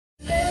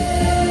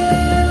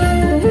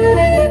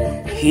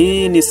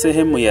Hii ni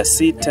sehemu ya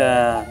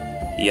 6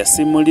 ya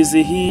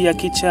simulizi hii ya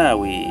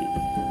kichawi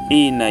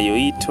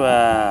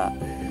inayoitwa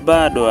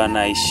Bado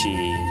Anaishi.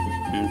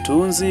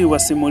 Mtunzi wa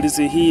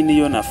simulizi hii ni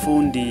Yona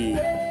Fundi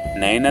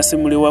na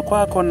inasimuliwa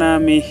kwako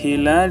nami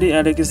Hilali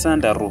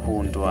Alexander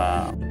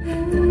Ruhundwa.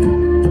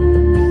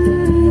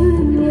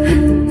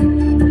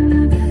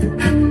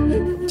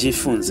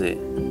 Jifunze,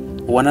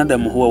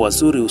 wanadamu huwa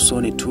wazuri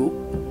usoni tu,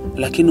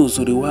 lakini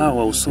uzuri wao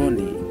wa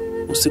usoni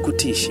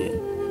usikutishe.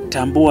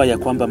 Tambua ya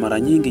kwamba mara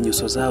nyingi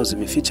nyuso zao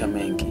zimeficha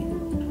mengi.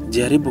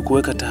 Jaribu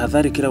kuweka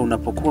tahadhari kila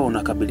unapokuwa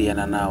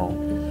unakabiliana nao.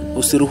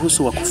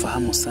 Usiruhusu wa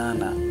kufahamu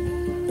sana,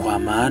 kwa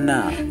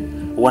maana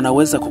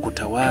wanaweza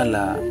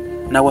kukutawala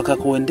na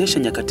wakakuendesha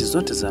nyakati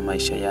zote za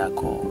maisha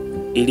yako.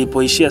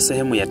 Ilipoishia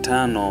sehemu ya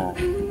 5,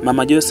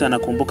 Mama Jose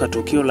anakumbuka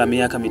tukio la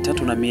miaka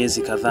 3 na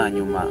miezi kadhaa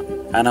nyuma.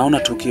 Anaona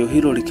tukio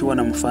hilo likiwa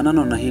na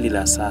mfanano na hili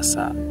la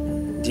sasa.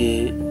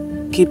 Je,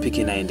 kipi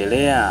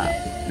kinaendelea?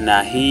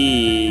 Na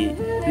hii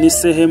ni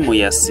sehemu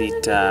ya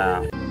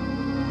 6.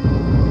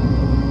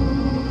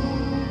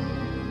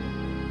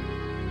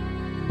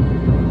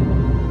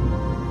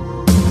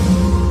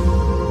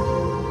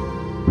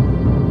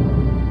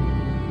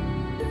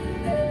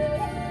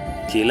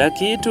 Kila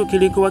kitu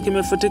kilikuwa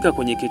kimefutika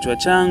kwenye kichwa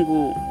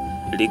changu,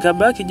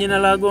 likabaki jina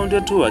la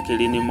Gondwe tu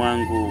akilini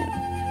mwangu.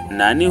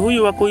 Nani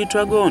huyu wa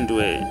kuitwa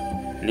Gondwe?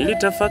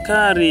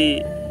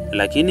 Nilitafakari,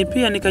 lakini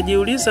pia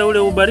nikajiuliza ule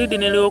ubaridi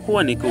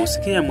niliokuwa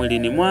nikiusikia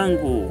mwilini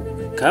mwangu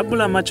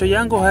kabla macho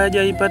yangu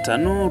hayajaipata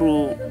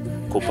nuru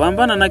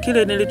kupambana na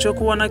kile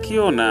nilichokuwa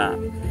nakiona.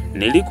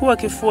 Nilikuwa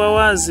kifua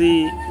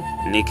wazi,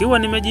 nikiwa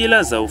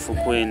nimejilaza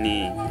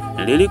ufukweni.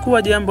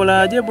 Lilikuwa jambo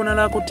la ajabu na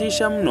la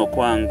kutisha mno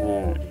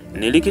kwangu.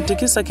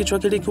 Nilikitikisa kichwa,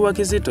 kilikuwa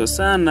kizito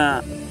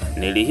sana.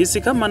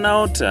 Nilihisi kama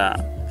naota,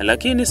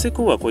 lakini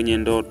sikuwa kwenye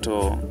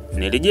ndoto.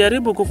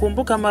 Nilijaribu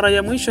kukumbuka mara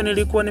ya mwisho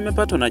nilikuwa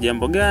nimepatwa na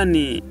jambo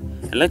gani,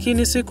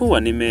 lakini sikuwa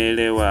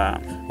nimeelewa.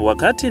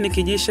 Wakati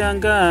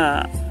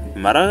nikijishangaa,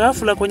 mara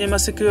ghafla kwenye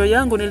masikio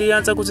yangu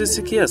nilianza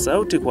kuzisikia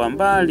sauti kwa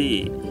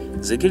mbali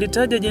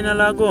zikilitaja jina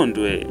la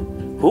Gondwe,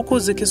 huku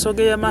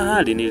zikisogea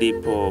mahali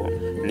nilipo.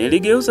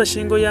 Niligeuza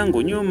shingo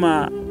yangu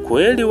nyuma.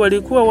 Kweli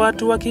walikuwa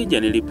watu wakija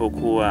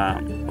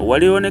nilipokuwa.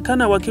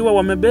 Walionekana wakiwa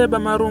wamebeba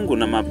marungu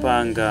na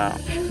mapanga.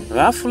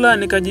 Ghafla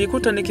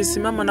nikajikuta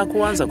nikisimama na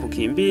kuanza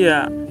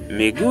kukimbia.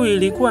 Miguu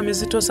ilikuwa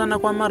mizito sana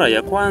kwa mara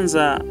ya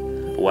kwanza.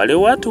 Wale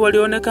watu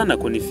walionekana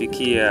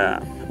kunifikia.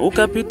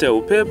 Ukapita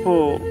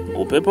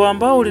upepo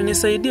ambao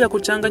ulinisaidia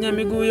kuchanganya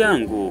miguu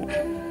yangu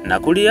na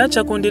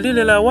kuliacha kundi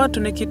lile la watu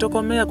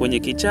nikitokomea kwenye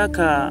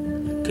kichaka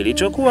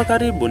kilichokuwa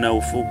karibu na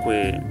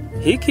ufukwe.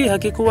 Hiki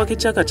hakikuwa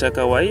kichaka cha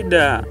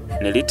kawaida.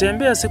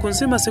 Nilitembea siku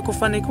nzima,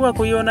 sikufanikiwa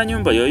kuiona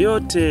nyumba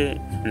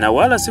yoyote na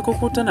wala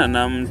sikukutana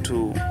na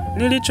mtu.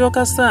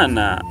 Nilichoka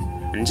sana,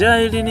 njaa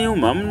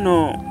iliniuma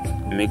mno.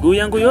 Miguu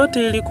yangu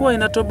yote ilikuwa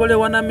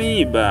inatobolewa na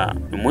miiba.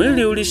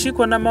 Mwili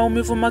ulishikwa na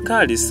maumivu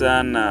makali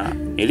sana.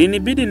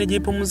 Ilinibidi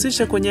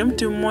nijipumzishe kwenye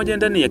mti mmoja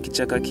ndani ya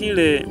kichaka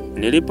kile.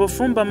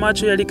 Nilipofumba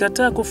macho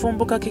yalikataa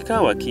kufumbuka,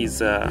 kikawa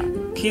kiza.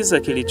 Kiza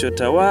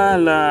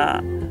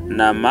kilichotawala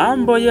na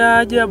mambo ya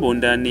ajabu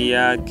ndani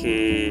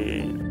yake.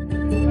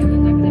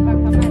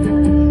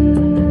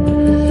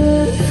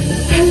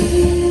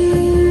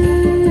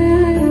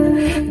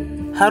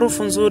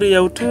 Harufu nzuri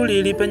ya utuli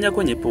ilipenya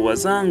kwenye pua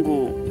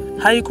zangu.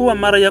 Haikuwa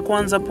mara ya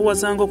kwanza pua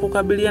zangu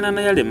kukabiliana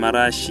na yale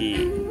marashi.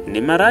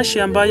 Ni marashi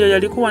ambayo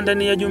yalikuwa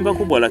ndani ya jumba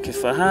kubwa la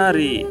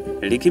kifahari,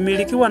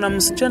 likimilikiwa na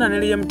msichana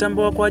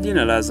niliyemtambua kwa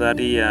jina la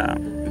Zaria.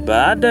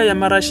 Baada ya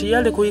marashi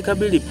yale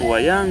kuikabili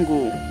pua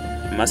yangu,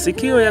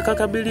 masikio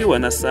yakakabiliwa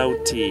na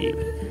sauti.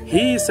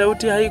 Hii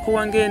sauti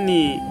haikuwa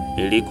ngeni,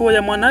 ilikuwa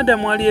ya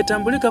mwanadamu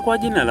aliyetambulika kwa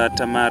jina la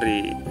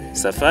Tamari.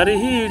 Safari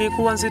hii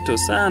ilikuwa nzito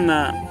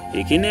sana,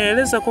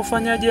 ikinieleza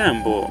kufanya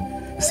jambo.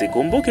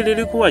 Sikumbuki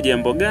lilikuwa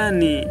jambo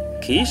gani.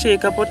 Kisha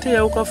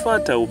ikapotea,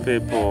 ukafata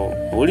upepo.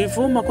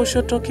 Ulivuma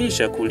kushoto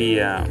kisha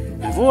kulia.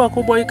 Mvua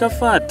kubwa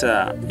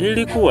ikafata,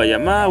 ilikuwa ya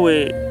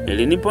mawe.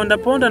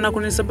 Iliniponda na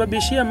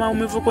kunisababishia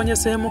maumivu kwenye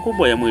sehemu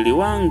kubwa ya mwili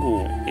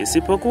wangu,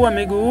 isipokuwa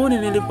miguuni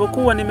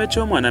nilipokuwa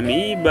nimechomwa na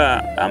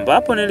miiba,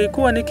 ambapo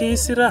nilikuwa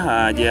nikihisi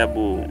raha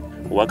ajabu.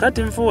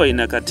 Wakati mvua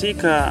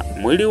inakatika,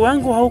 mwili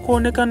wangu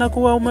haukuonekana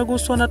kuwa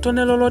umeguswa na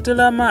tone lolote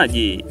la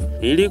maji.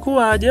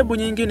 Ilikuwa ajabu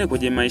nyingine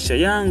kwenye maisha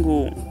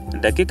yangu.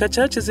 Dakika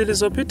chache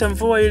zilizopita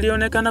mvua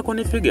ilionekana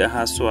kunipiga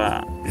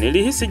haswa.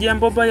 Nilihisi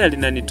jambo baya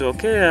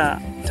linanitokea.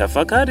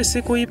 Tafakari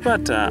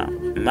sikuipata.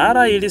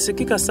 Mara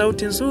ilisikika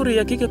sauti nzuri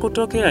ya kike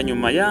kutokea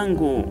nyuma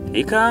yangu,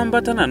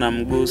 ikaambatana na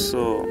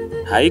mguso.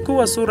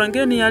 Haikuwa sura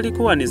ngeni,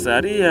 alikuwa ni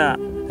Zaria.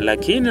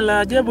 Lakini la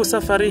ajabu,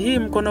 safari hii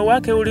mkono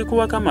wake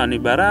ulikuwa kama ni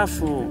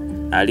barafu.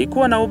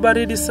 Alikuwa na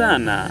ubaridi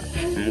sana.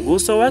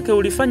 Mguso wake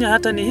ulifanya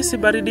hata nihisi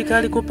baridi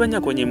kali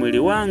kupenya kwenye mwili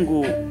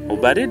wangu.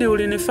 Ubaridi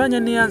ulinifanya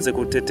nianze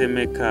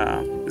kutetemeka.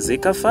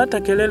 Zikafata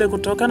kelele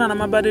kutokana na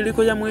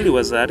mabadiliko ya mwili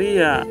wa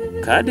Zaria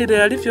kadiri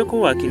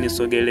alivyokuwa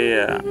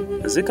akinisogelea.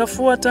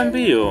 Zikafuata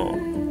mbio,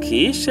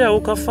 kisha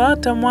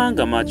ukafata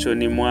mwanga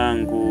machoni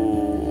mwangu.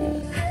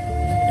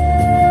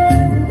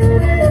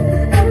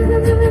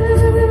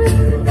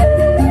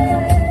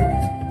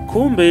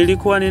 kumbe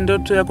ilikuwa ni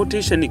ndoto ya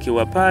kutisha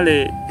nikiwa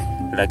pale,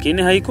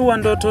 lakini haikuwa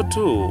ndoto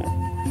tu.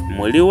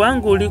 Mwili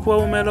wangu ulikuwa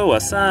umelowa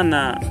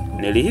sana.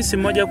 Nilihisi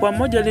moja kwa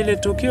moja lile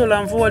tukio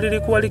la mvua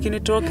lilikuwa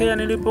likinitokea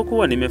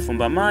nilipokuwa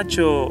nimefumba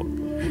macho.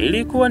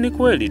 Ilikuwa ni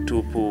kweli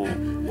tupu.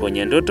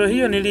 Kwenye ndoto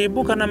hiyo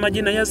niliibuka na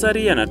majina ya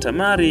Zaria na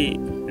Tamari,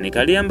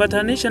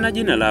 nikaliambatanisha na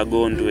jina la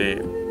Gondwe.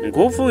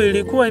 Nguvu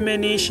ilikuwa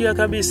imeniishia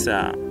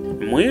kabisa.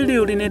 Mwili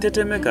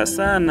ulinitetemeka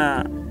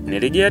sana.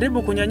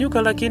 Nilijaribu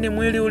kunyanyuka lakini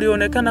mwili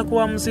ulionekana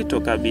kuwa mzito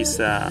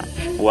kabisa.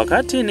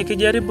 Wakati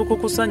nikijaribu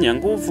kukusanya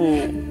nguvu,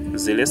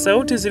 zile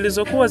sauti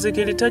zilizokuwa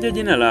zikilitaja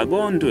jina la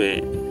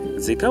Gondwe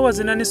zikawa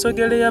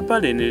zinanisogelea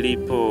pale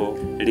nilipo.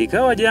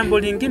 Likawa jambo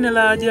lingine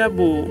la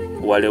ajabu.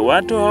 Wale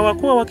watu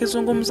hawakuwa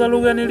wakizungumza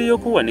lugha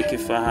niliyokuwa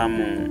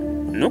nikifahamu.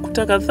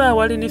 Nukta kadhaa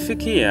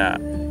walinifikia.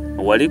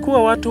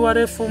 Walikuwa watu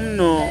warefu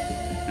mno.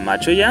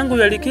 Macho yangu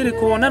yalikiri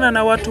kuonana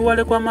na watu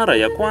wale kwa mara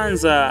ya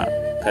kwanza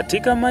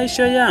katika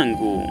maisha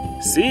yangu.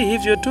 Si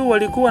hivyo tu,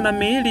 walikuwa na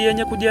miili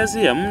yenye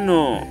kujazia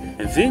mno.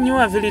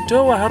 Vinywa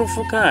vilitoa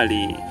harufu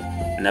kali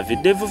na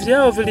videvu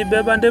vyao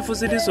vilibeba ndevu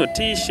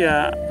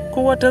zilizotisha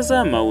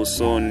kuwatazama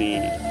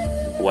usoni.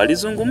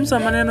 Walizungumza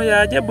maneno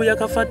ya ajabu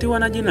yakafatiwa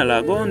na jina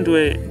la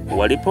Gondwe.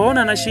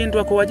 Walipoona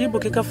nashindwa kuwajibu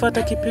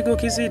kikafata kipigo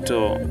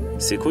kizito.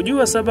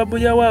 Sikujua sababu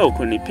ya wao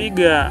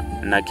kunipiga,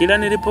 na kila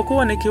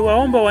nilipokuwa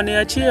nikiwaomba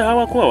waniachie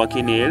hawakuwa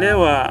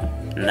wakinielewa.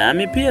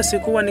 Nami pia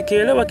sikuwa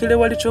nikielewa kile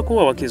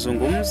walichokuwa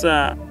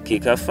wakizungumza.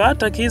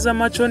 Kikafata kiza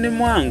machoni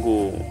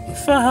mwangu.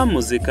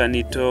 Fahamu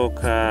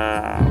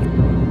zikanitoka.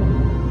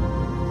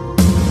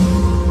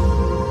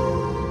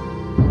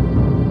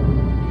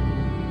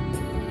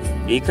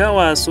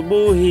 Ikawa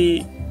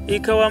asubuhi,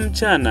 ikawa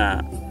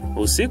mchana,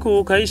 usiku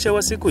ukaisha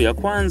wa siku ya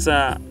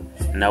kwanza,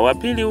 na wa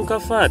pili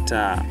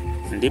ukafata.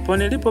 Ndipo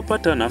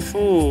nilipopata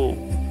nafuu,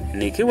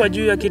 nikiwa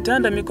juu ya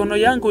kitanda, mikono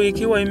yangu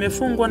ikiwa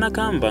imefungwa na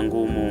kamba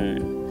ngumu.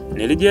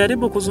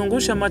 Nilijaribu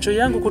kuzungusha macho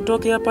yangu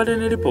kutokea pale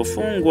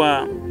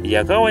nilipofungwa,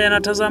 yakawa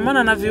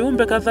yanatazamana na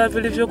viumbe kadhaa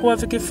vilivyokuwa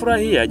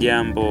vikifurahia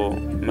jambo.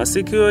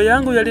 Masikio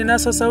yangu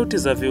yalinasa sauti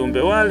za viumbe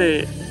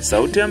wale,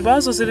 sauti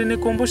ambazo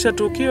zilinikumbusha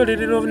tukio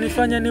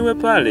lililonifanya niwe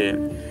pale.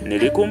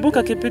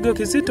 Nilikumbuka kipigo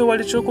kizito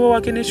walichokuwa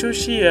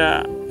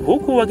wakinishushia,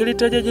 huku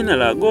wakilitaja jina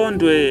la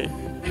Gondwe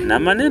na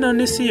maneno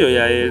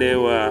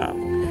nisiyoyaelewa.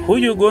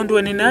 Huyu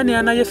Gondwe ni nani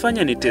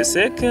anayefanya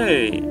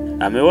niteseke?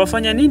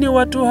 Amewafanya nini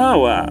watu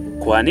hawa?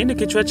 Kwa nini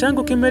kichwa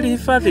changu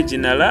kimelihifadhi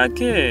jina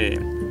lake?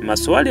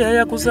 Maswali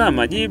hayakuzaa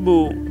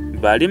majibu,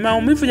 bali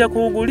maumivu ya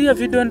kuugulia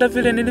vidonda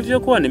vile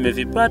nilivyokuwa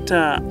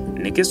nimevipata,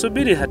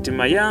 nikisubiri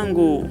hatima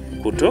yangu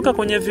kutoka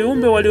kwenye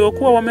viumbe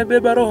waliokuwa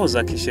wamebeba roho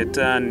za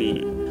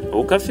kishetani.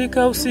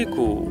 Ukafika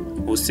usiku,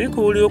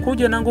 usiku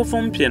uliokuja na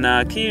nguvu mpya na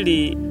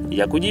akili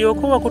ya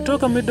kujiokoa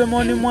kutoka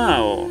midomoni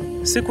mwao.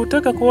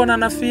 Sikutaka kuona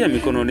nafia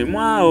mikononi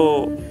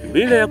mwao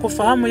bila ya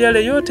kufahamu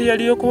yale yote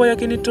yaliyokuwa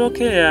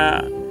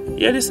yakinitokea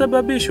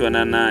yalisababishwa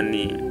na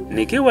nani.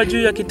 Nikiwa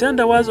juu ya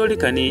kitanda, wazo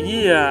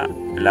likanijia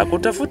la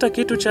kutafuta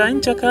kitu cha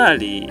ncha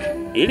kali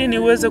ili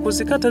niweze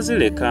kuzikata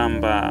zile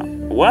kamba.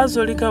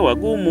 Wazo likawa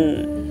gumu.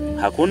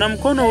 Hakuna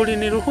mkono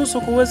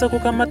uliniruhusu kuweza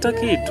kukamata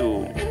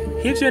kitu.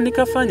 Hivyo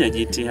nikafanya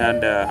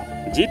jitihada.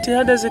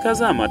 Jitihada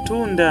zikazaa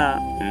matunda.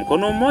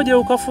 Mkono mmoja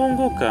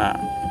ukafunguka,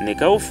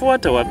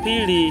 nikaufuata wa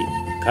pili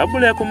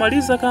kabla ya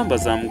kumaliza kamba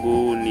za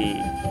mguuni.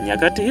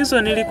 Nyakati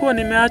hizo nilikuwa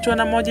nimeachwa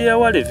na moja ya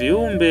wale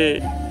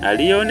viumbe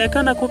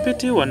aliyeonekana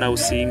kupitiwa na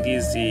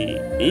usingizi.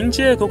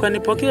 Nje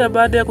kukanipokea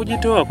baada ya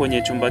kujitoa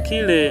kwenye chumba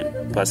kile,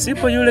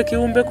 pasipo yule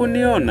kiumbe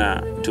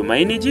kuniona.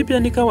 Tumaini jipya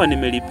nikawa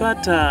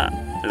nimelipata,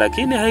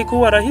 lakini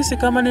haikuwa rahisi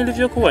kama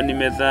nilivyokuwa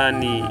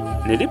nimedhani.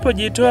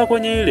 Nilipojitoa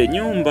kwenye ile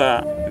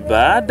nyumba,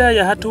 baada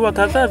ya hatua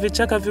kadhaa,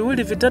 vichaka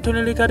viwili vitatu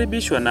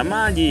nilikaribishwa na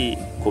maji.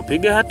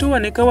 Kupiga hatua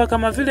nikawa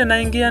kama vile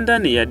naingia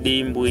ndani ya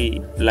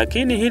dimbwi,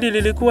 lakini hili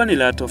lilikuwa ni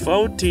la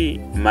tofauti.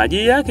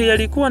 Maji yake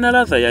yalikuwa na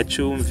ladha ya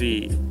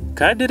chumvi.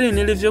 Kadiri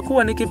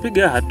nilivyokuwa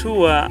nikipiga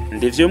hatua,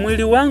 ndivyo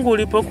mwili wangu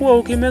ulipokuwa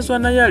ukimezwa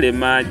na yale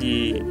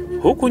maji.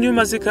 Huku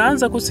nyuma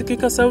zikaanza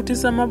kusikika sauti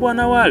za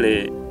mabwana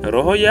wale.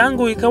 Roho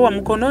yangu ikawa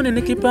mkononi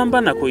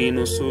nikipambana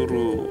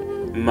kuinusuru.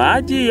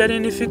 Maji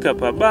yalinifika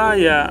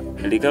pabaya.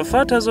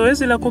 Likafata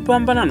zoezi la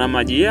kupambana na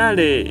maji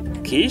yale.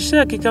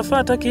 Kisha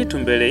kikafata kitu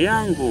mbele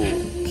yangu,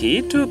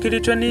 kitu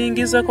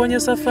kilichoniingiza kwenye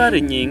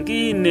safari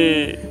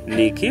nyingine,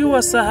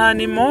 nikiwa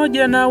sahani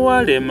moja na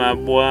wale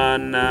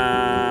mabwana.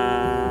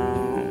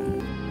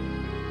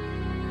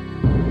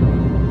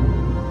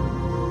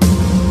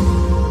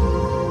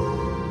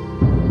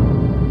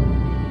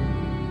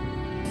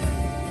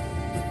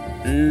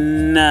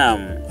 Naam,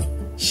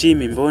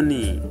 Shimmy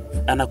Mboni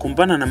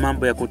anakumbana na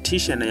mambo ya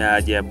kutisha na ya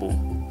ajabu.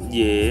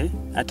 Je,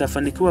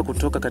 atafanikiwa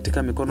kutoka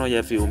katika mikono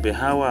ya viumbe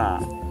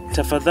hawa?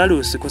 Tafadhali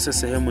usikose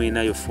sehemu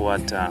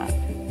inayofuata.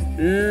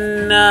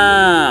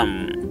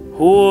 Naam,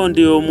 huo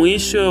ndio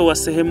mwisho wa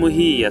sehemu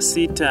hii ya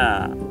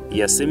sita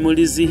ya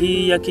simulizi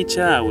hii ya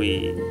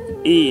kichawi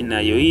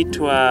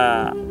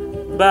inayoitwa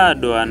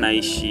Bado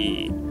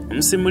Anaishi.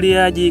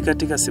 Msimuliaji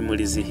katika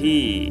simulizi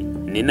hii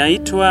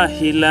ninaitwa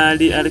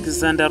Hilali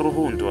Alexander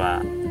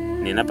Ruhundwa.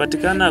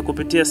 Ninapatikana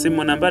kupitia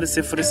simu nambari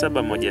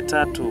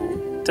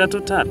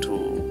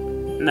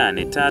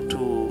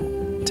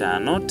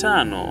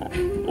 0713338355.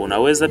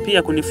 Unaweza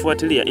pia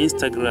kunifuatilia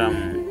Instagram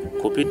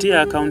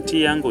kupitia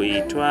akaunti yangu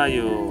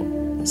iitwayo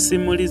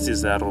Simulizi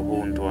za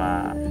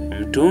Ruhundwa.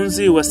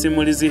 Mtunzi wa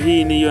simulizi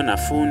hii ni Yona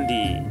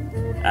Fundi.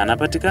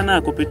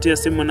 Anapatikana kupitia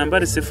simu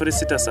nambari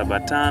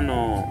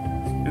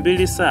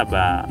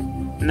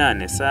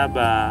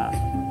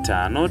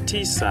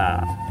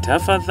 0675278759.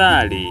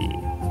 Tafadhali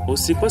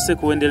usikose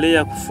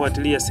kuendelea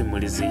kufuatilia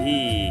simulizi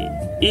hii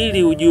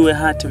ili ujue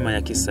hatima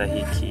ya kisa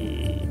hiki.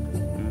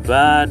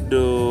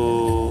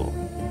 Bado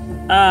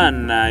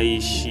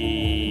anaishi.